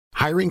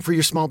Hiring for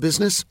your small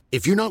business?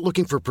 If you're not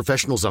looking for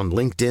professionals on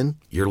LinkedIn,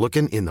 you're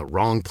looking in the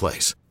wrong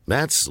place.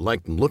 That's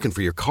like looking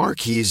for your car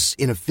keys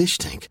in a fish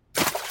tank.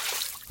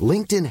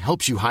 LinkedIn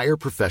helps you hire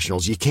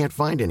professionals you can't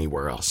find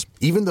anywhere else,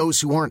 even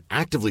those who aren't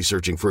actively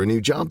searching for a new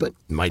job but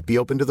might be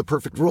open to the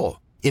perfect role.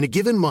 In a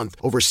given month,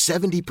 over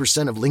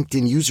 70% of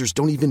LinkedIn users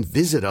don't even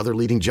visit other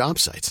leading job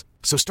sites.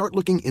 So start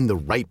looking in the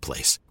right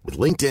place. With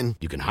LinkedIn,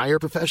 you can hire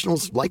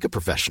professionals like a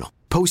professional.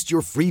 Post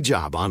your free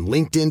job on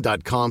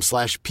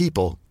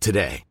linkedin.com/people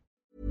today.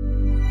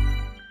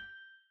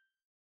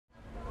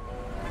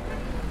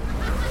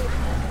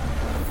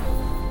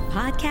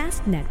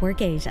 Podcast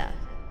Network Asia.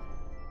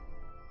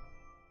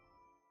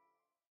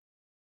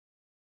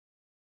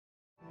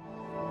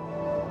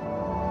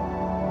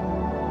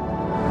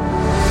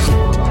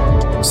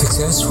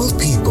 Successful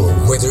people,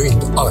 whether in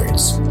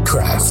arts,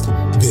 craft,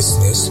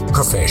 business,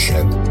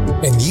 profession,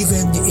 and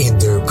even in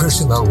their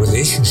personal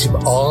relationship,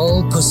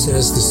 all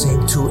possess the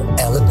same two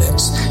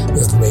elements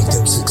that make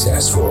them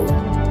successful.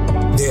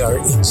 They are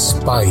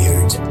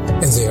inspired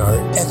and they are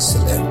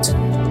excellent.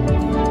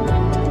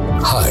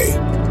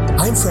 Hi,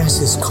 I'm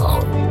Francis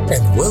Kong,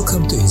 and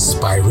welcome to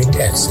Inspiring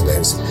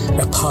Excellence,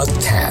 a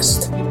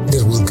podcast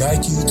that will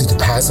guide you to the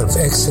path of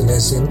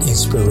excellence and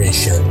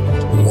inspiration,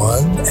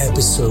 one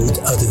episode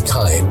at a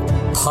time,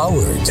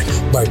 powered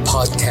by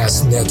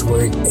Podcast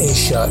Network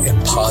Asia and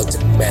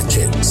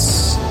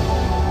Podmetrics.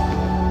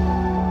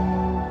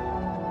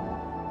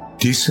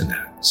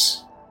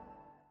 Dissonance.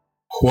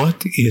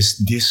 What is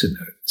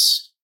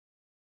dissonance?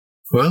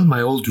 Well,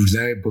 my old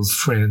reliable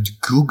friend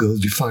Google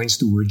defines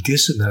the word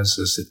dissonance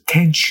as a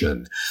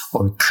tension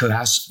or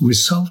clash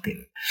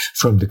resulting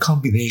from the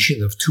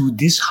combination of two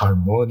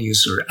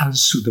disharmonious or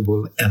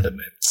unsuitable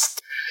elements.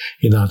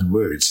 In other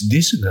words,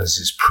 dissonance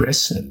is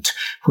present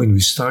when we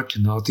start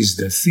to notice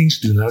that things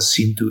do not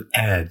seem to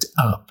add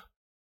up.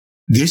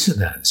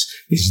 Dissonance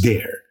is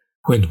there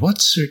when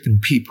what certain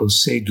people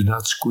say do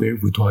not square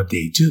with what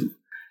they do.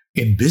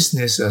 In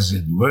business as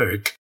in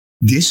work,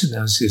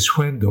 dissonance is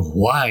when the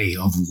why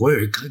of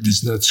work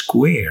does not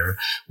square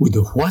with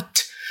the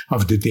what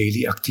of the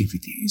daily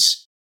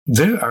activities.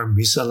 There are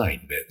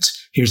misalignments.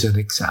 Here's an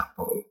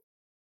example.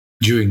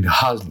 During the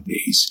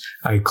holidays,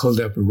 I called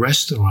up a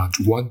restaurant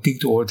wanting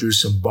to order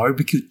some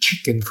barbecue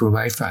chicken for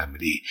my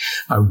family.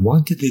 I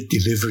wanted it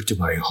delivered to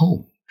my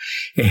home.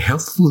 A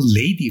helpful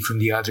lady from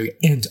the other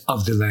end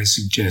of the line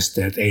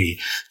suggested a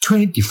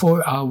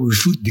 24-hour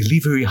food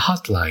delivery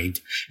hotline,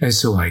 and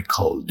so I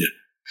called.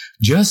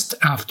 Just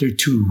after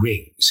 2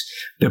 rings,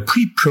 the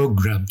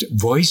pre-programmed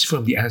voice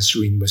from the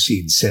answering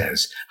machine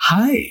says,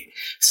 "Hi,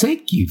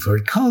 thank you for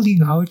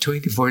calling our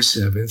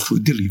 24/7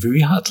 food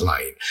delivery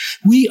hotline.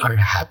 We are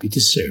happy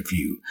to serve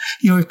you.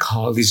 Your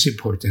call is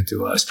important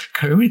to us.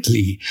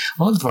 Currently,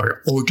 all of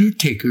our order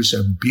takers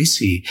are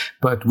busy,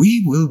 but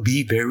we will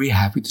be very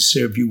happy to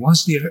serve you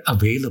once they are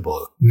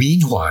available.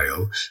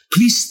 Meanwhile,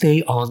 please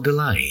stay on the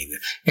line,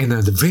 and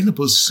an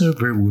available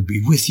server will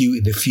be with you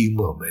in a few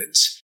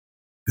moments."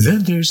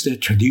 Then there's the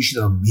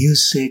traditional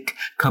music,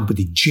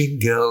 company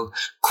jingle,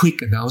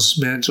 quick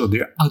announcements on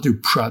their other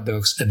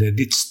products, and then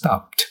it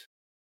stopped.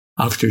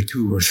 After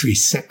 2 or 3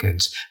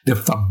 seconds, the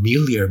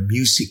familiar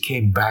music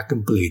came back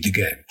and played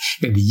again,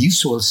 and the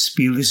usual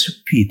spiel is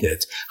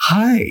repeated.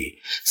 "Hi,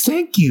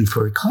 thank you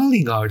for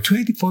calling our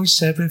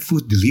 24/7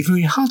 food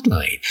delivery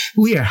hotline.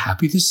 We are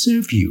happy to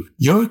serve you.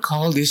 Your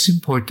call is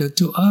important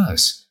to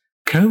us.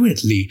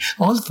 Currently,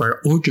 all of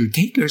our order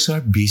takers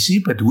are busy,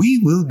 but we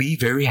will be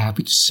very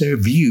happy to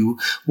serve you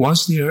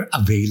once they are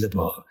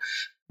available.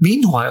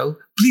 Meanwhile,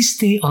 please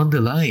stay on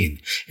the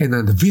line, and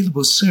an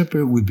available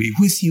server will be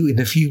with you in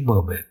a few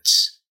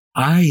moments."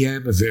 I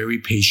am a very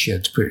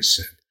patient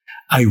person.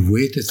 I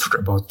waited for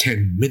about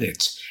 10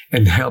 minutes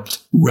and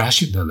helped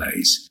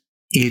rationalize.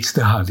 It's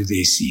the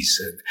holiday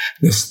season.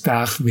 The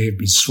staff may have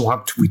been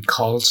swamped with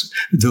calls.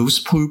 Those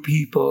poor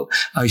people,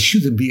 I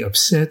shouldn't be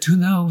upset. Who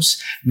knows?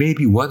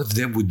 Maybe one of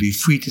them would be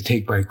free to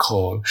take my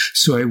call,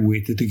 so I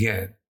waited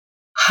again.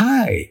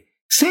 "Hi,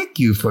 thank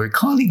you for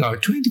calling our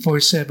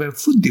 24/7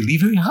 food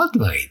delivery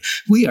hotline.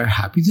 We are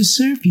happy to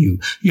serve you.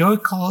 Your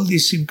call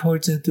is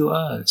important to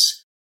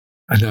us."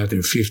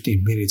 Another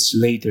 15 minutes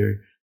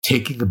later,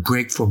 taking a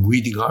break from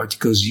reading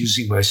articles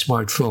using my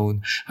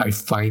smartphone, I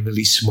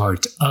finally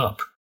smart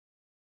up.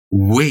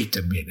 Wait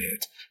a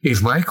minute.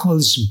 If my call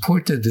is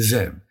important to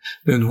them,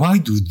 then why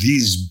do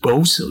these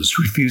bozos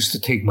refuse to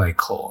take my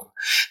call?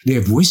 They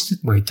have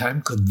wasted my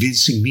time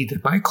convincing me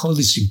that my call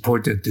is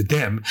important to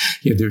them,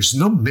 yet there's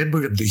no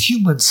member of the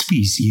human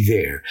species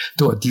there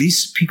to at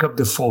least pick up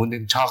the phone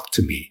and talk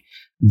to me.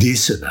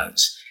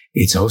 Dissonance.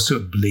 It's also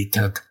a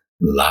blatant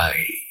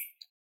lie.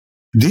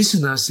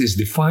 Dissonance is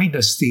defined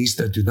as things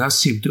that do not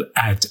seem to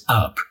add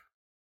up.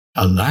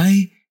 A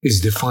lie is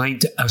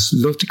defined as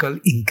logical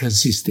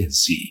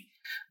inconsistency.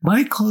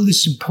 My call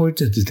is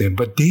important to them,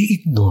 but they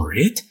ignore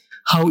it?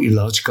 How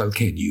illogical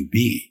can you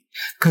be?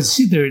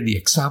 Consider the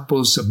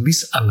examples of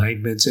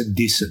misalignments and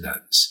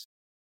dissonance.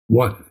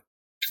 1.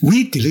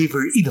 We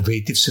deliver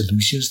innovative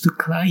solutions to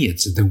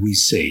clients, and then we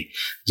say,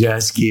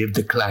 just give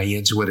the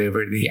clients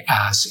whatever they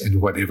ask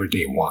and whatever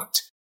they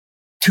want.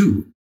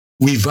 2,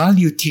 we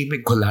value team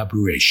and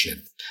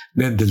collaboration.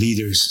 Then the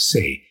leaders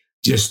say,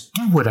 just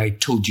do what I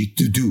told you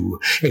to do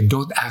and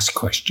don't ask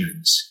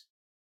questions.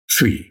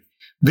 3,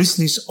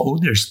 business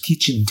owners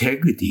teach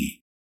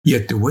integrity,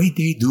 yet the way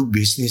they do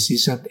business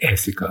is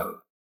unethical.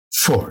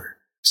 4,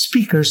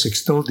 speakers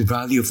extol the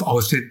value of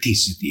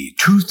authenticity,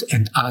 truth,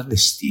 and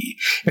honesty,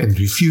 and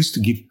refuse to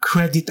give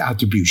credit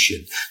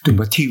attribution to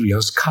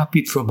materials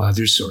copied from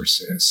other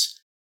sources.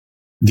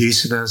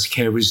 Dissonance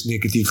carries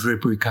negative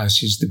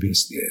repercussions to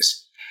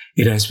business.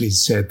 It has been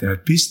said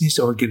that business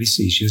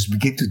organizations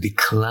begin to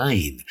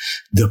decline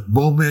the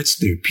moment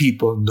their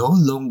people no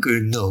longer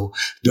know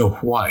the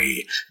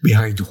why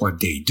behind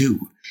what they do,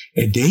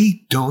 and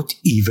they don't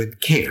even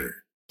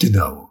care to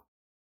know.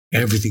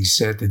 Everything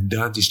said and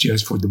done is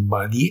just for the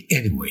money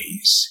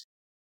anyways.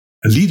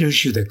 A leader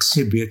should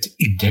exhibit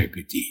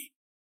integrity.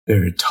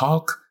 Their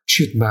talk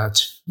should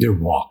match their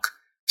walk.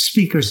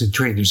 Speakers and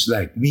trainers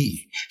like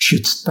me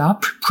should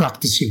stop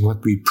practicing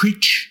what we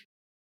preach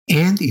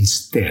and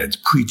instead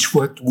preach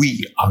what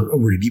we are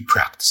already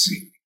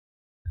practicing.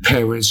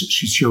 Parents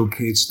should show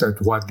kids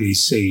that what they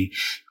say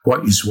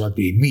is what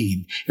they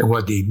mean, and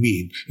what they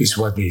mean is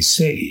what they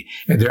say,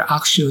 and their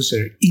actions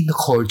are in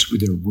accord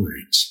with their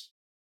words.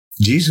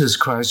 Jesus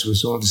Christ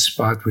was on the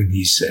spot when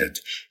he said,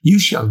 "You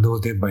shall know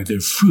them by their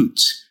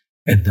fruits,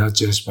 and not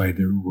just by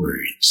their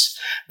words."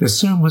 The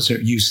sermons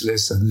are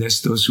useless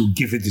unless those who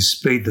give and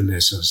display the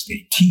lessons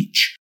they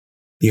teach.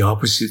 The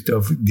opposite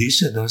of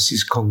dissonance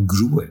is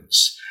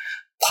congruence.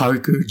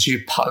 Parker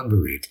J.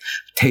 Palmerick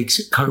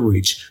takes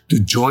courage to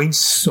join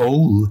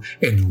soul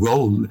and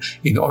role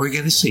in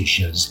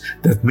organizations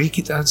that make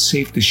it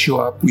unsafe to show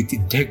up with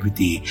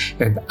integrity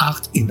and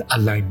act in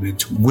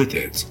alignment with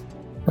it.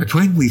 But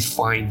when we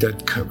find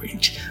that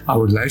courage,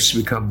 our lives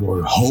become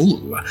more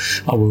whole,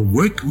 our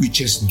work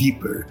reaches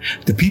deeper,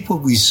 the people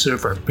we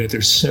serve are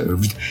better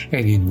served,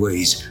 and in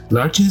ways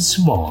large and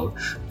small,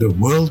 the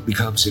world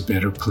becomes a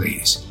better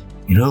place.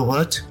 You know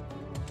what?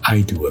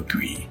 I do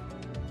agree.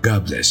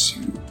 God bless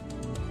you.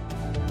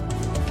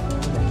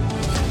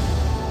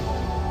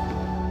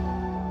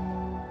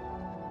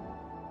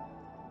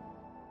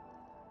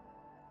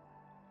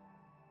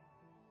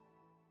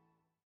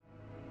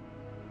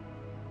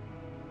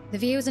 The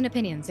views and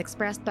opinions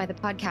expressed by the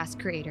podcast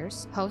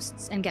creators,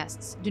 hosts, and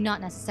guests do not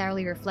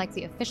necessarily reflect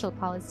the official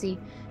policy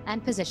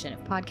and position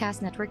of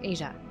Podcast Network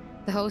Asia,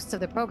 the hosts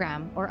of the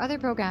program, or other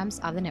programs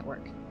of the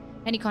network.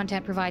 Any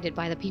content provided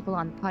by the people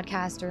on the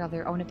podcast are of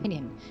their own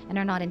opinion and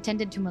are not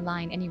intended to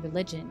malign any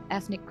religion,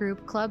 ethnic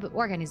group, club,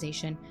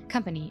 organization,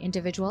 company,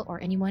 individual, or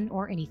anyone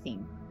or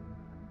anything.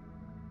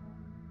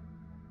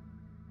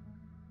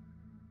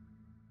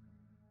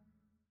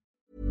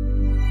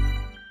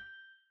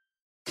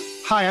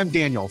 Hi, I'm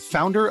Daniel,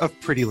 founder of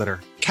Pretty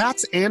Litter.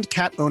 Cats and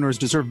cat owners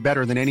deserve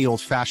better than any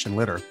old-fashioned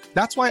litter.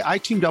 That's why I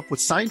teamed up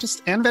with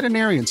scientists and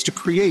veterinarians to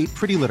create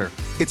Pretty Litter.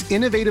 Its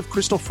innovative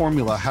crystal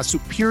formula has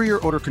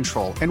superior odor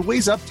control and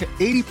weighs up to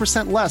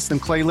 80% less than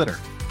clay litter.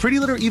 Pretty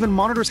Litter even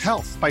monitors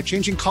health by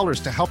changing colors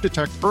to help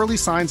detect early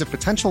signs of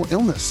potential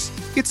illness.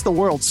 It's the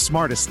world's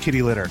smartest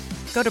kitty litter.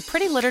 Go to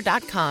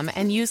prettylitter.com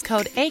and use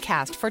code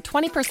ACAST for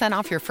 20%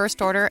 off your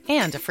first order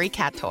and a free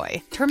cat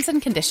toy. Terms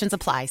and conditions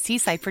apply. See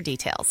site for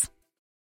details.